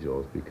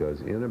individuals,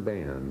 because in a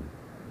band,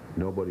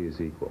 nobody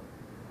is equal.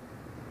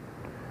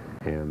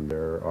 And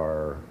there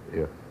are,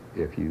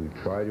 if you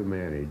try to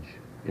manage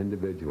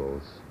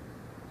individuals,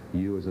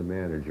 you as a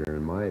manager,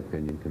 in my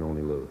opinion, can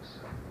only lose.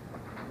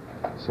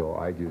 So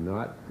I do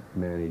not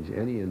manage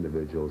any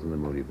individuals in the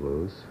Moody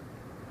Blues.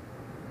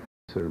 I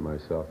consider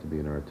myself to be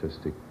an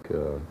artistic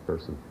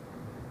person.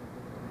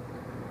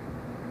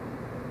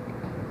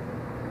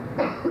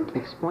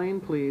 Explain,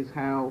 please,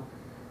 how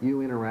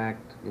you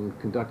interact in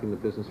conducting the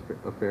business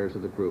affairs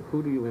of the group.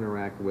 Who do you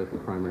interact with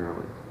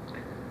primarily?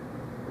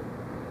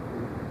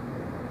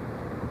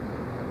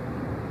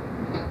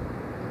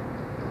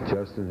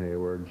 Justin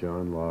Hayward,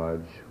 John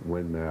Lodge,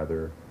 Win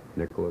Mather,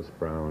 Nicholas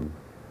Brown,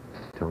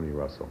 Tony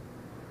Russell.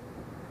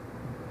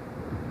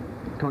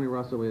 Tony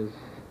Russell is?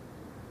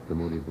 The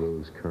Moody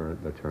Blues' current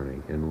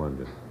attorney in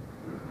London.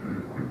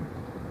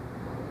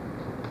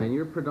 And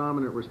your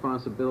predominant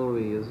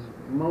responsibility is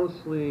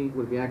mostly,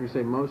 would it be accurate to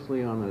say,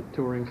 mostly on the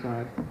touring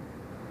side?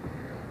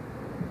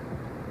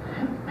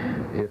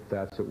 If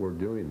that's what we're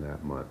doing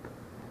that month.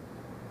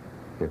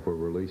 If we're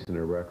releasing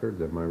a record,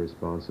 then my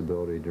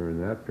responsibility during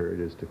that period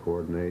is to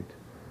coordinate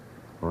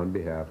on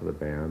behalf of the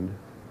band,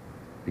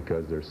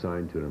 because they're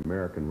signed to an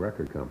American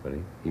record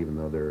company, even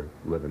though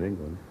they live in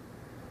England,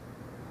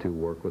 to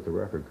work with the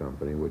record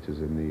company, which is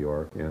in New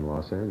York and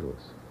Los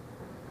Angeles.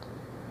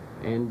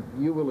 And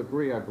you will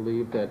agree, I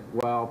believe, that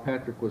while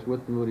Patrick was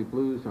with the Moody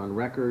Blues on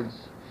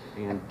records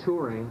and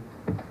touring,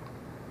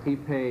 he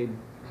paid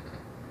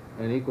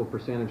an equal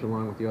percentage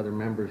along with the other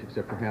members,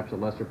 except perhaps a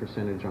lesser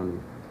percentage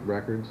on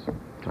records?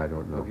 I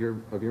don't know.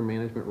 Of your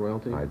management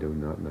royalty? I do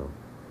not know.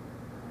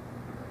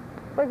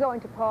 We're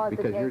going to pause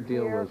Because the tape your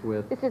deal here. was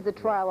with This is the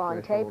trial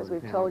on tape, as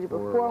we've told you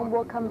before, and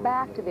we'll come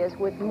back to this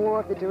with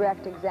more of the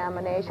direct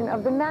examination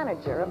of the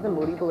manager of the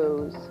Moody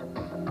Blues.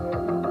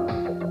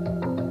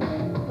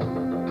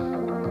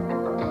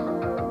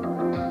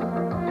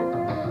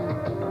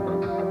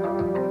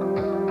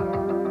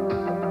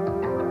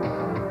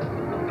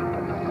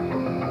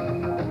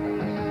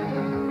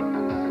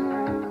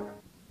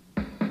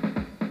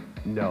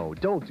 No,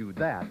 don't do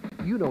that.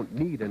 You don't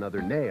need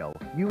another nail.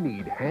 You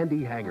need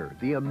Handy Hanger,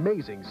 the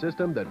amazing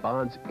system that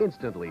bonds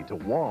instantly to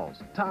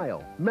walls,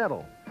 tile,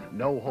 metal.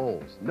 No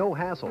holes, no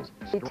hassles.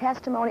 The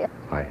testimony...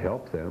 I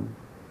help them.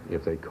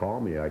 If they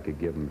call me, I could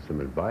give them some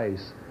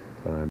advice,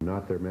 but I'm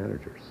not their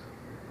managers.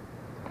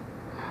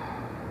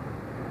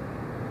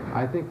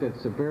 I think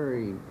that's a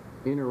very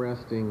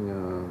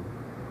interesting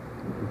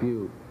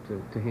view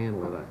to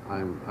handle it.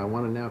 I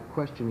want to now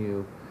question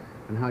you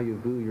and how you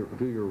view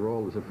your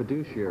role as a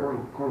fiduciary.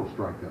 Court will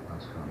strike that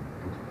last comment.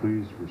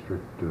 Please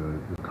restrict your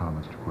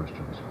comments to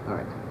questions. All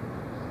right.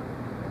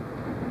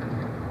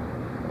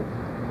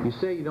 You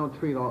say you don't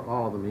treat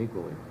all of them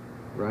equally,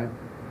 right?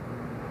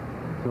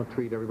 You don't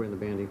treat everybody in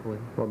the band equally?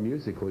 Well,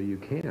 musically, you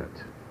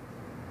can't.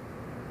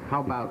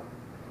 How about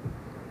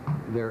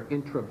their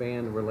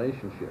intra-band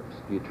relationships?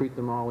 Do you treat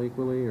them all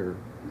equally, or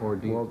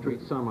do you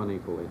treat some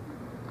unequally?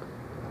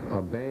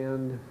 A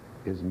band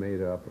is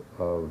made up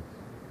of,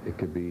 it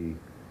could be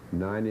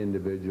 9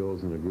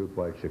 individuals in a group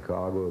like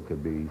Chicago. It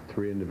could be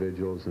 3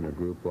 individuals in a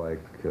group like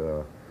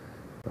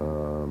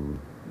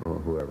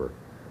whoever,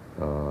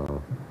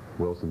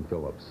 Wilson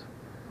Phillips.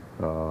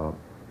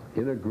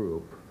 In a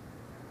group,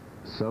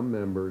 some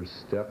members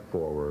step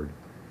forward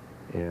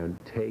and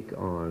take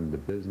on the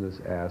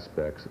business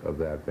aspects of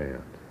that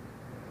band.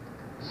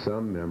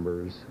 Some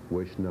members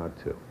wish not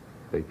to.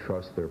 They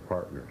trust their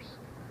partners.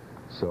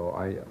 So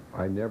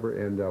I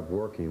never end up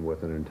working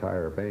with an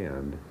entire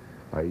band.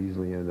 I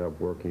usually end up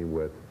working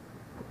with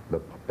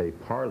a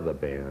part of the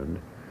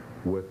band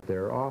with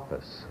their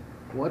office.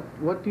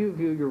 What do you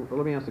view your...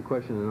 Let me ask the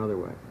question another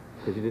way,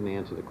 because you didn't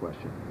answer the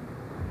question.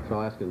 So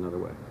I'll ask it another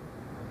way.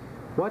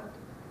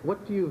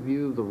 What do you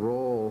view the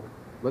role,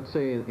 let's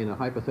say in a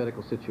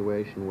hypothetical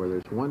situation where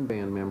there's one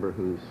band member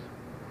who's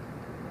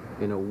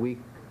in a weak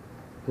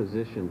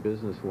position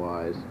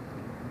business-wise,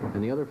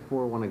 and the other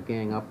 4 want to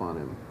gang up on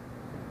him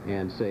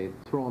and say,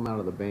 throw him out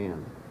of the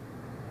band.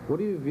 What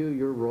do you view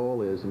your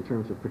role is in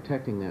terms of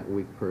protecting that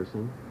weak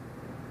person?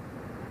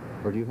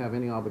 Or do you have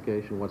any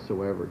obligation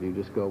whatsoever? Do you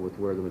just go with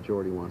where the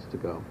majority wants to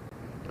go?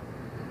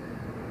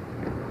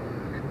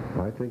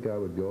 I think I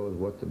would go with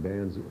what the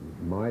band's...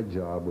 My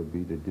job would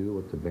be to do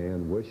what the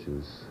band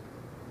wishes,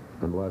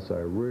 unless I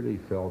really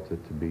felt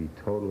it to be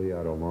totally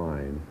out of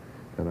line.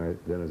 And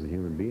then as a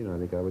human being, I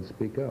think I would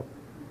speak up.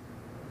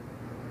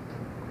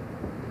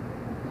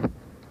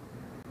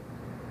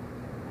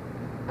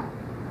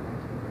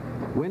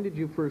 When did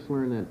you first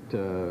learn that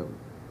the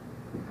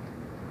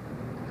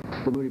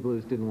Moody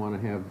Blues didn't want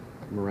to have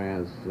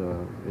Moraz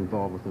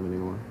involved with them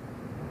anymore?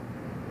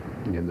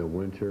 In the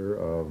winter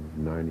of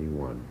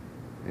 '91.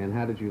 And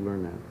how did you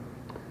learn that?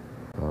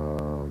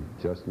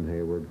 Justin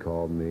Hayward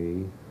called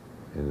me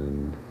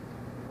in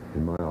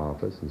my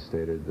office and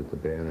stated that the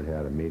band had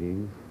had a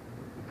meeting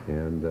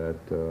and that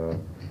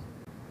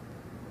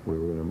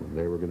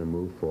they were going to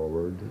move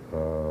forward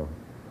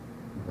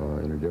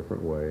in a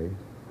different way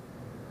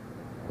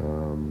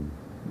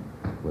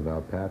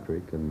without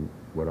Patrick, and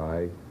would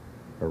I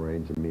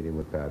arrange a meeting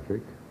with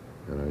Patrick?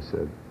 And I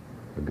said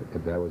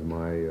if that was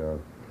my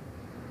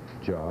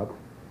job.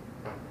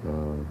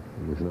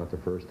 It was not the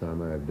first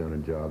time I have done a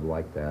job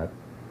like that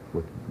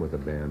with a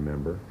band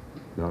member,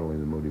 not only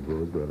the Moody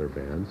Blues but other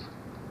bands.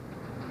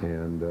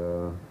 And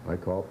I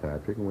called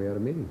Patrick and we had a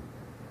meeting.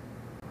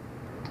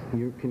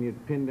 Can you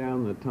pin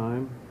down the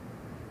time?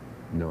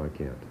 No, I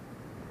can't.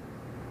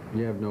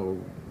 You have no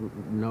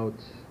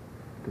notes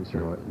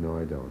concerning it? No,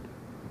 I don't.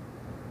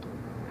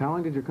 How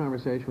long did your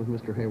conversation with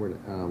Mr. Hayward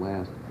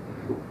last?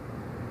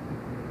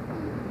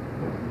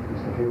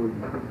 Mr. Hayward?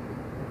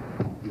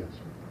 Yes.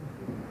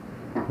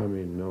 I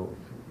mean, no,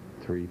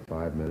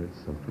 3-5 minutes,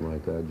 something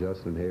like that.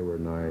 Justin Hayward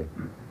and I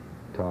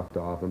talked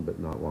often, but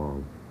not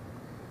long.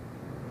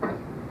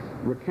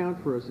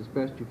 Recount for us as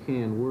best you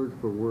can, word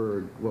for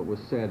word, what was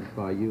said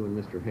by you and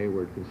Mr.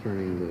 Hayward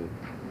concerning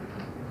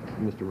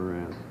Mr.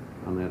 Moraz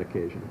on that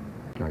occasion.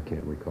 I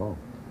can't recall,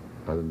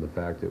 other than the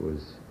fact it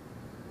was,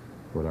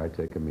 would I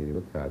take a meeting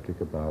with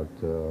Patrick about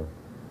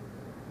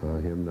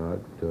him not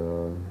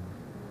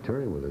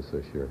touring with us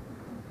this year.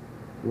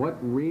 What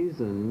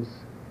reasons,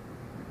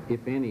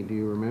 if any, do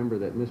you remember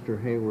that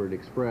Mr. Hayward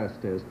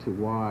expressed as to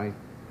why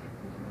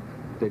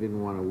they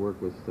didn't want to work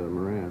with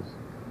Moraz?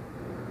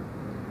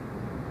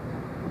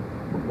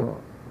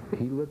 Well,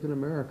 he lived in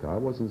America. I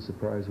wasn't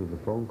surprised with the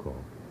phone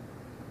call.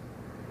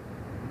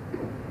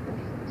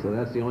 So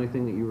that's the only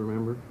thing that you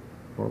remember?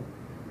 Well,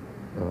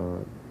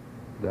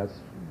 that's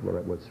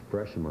what's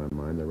fresh in my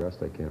mind. The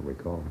rest I can't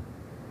recall.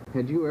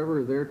 Had you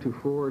ever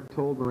theretofore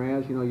told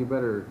Moraz, you know, you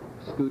better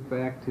scoot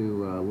back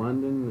to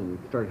London and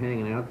start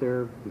hanging out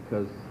there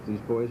because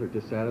these boys are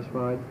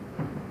dissatisfied?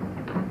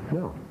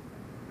 No.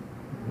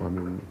 I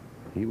mean,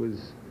 he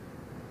was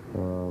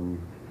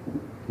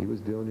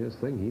doing his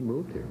thing. He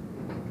moved here.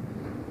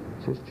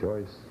 It's his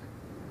choice.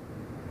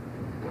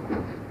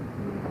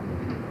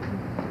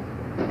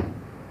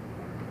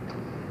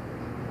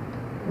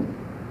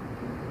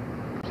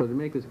 So to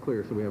make this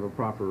clear, so we have a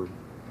proper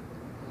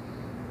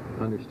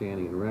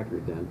understanding and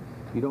record then,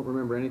 you don't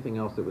remember anything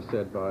else that was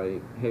said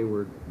by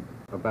Hayward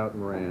about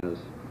Moraz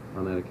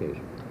on that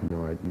occasion?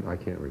 No, I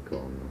can't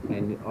recall. No.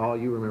 And all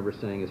you remember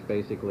saying is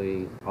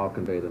basically, I'll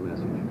convey the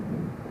message?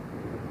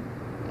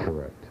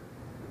 Correct.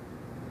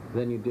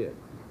 Then you did?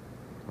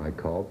 I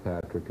called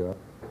Patrick up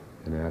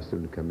and asked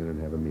him to come in and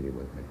have a meeting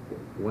with me.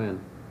 When?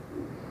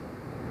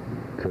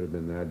 Could have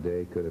been that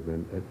day, could have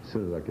been as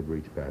soon as I could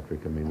reach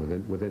Patrick. I mean,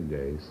 within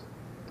days.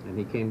 And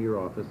he came to your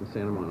office in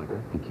Santa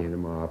Monica? He came to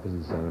my office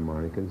in Santa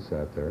Monica and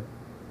sat there.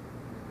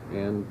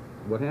 And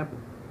what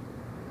happened?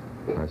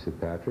 I said,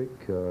 Patrick,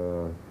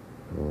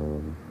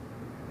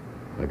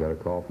 I got a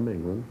call from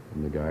England,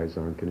 and the guys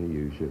aren't going to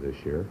use you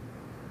this year.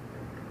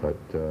 But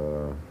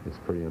it's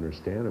pretty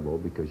understandable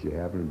because you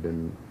haven't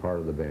been part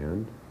of the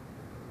band.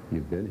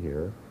 You've been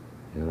here,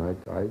 and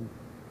I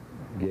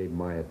gave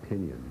my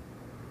opinion.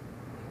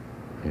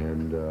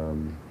 And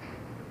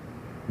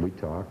we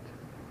talked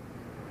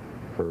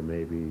for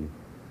maybe,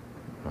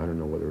 I don't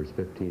know whether it was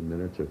 15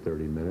 minutes or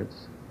 30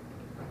 minutes.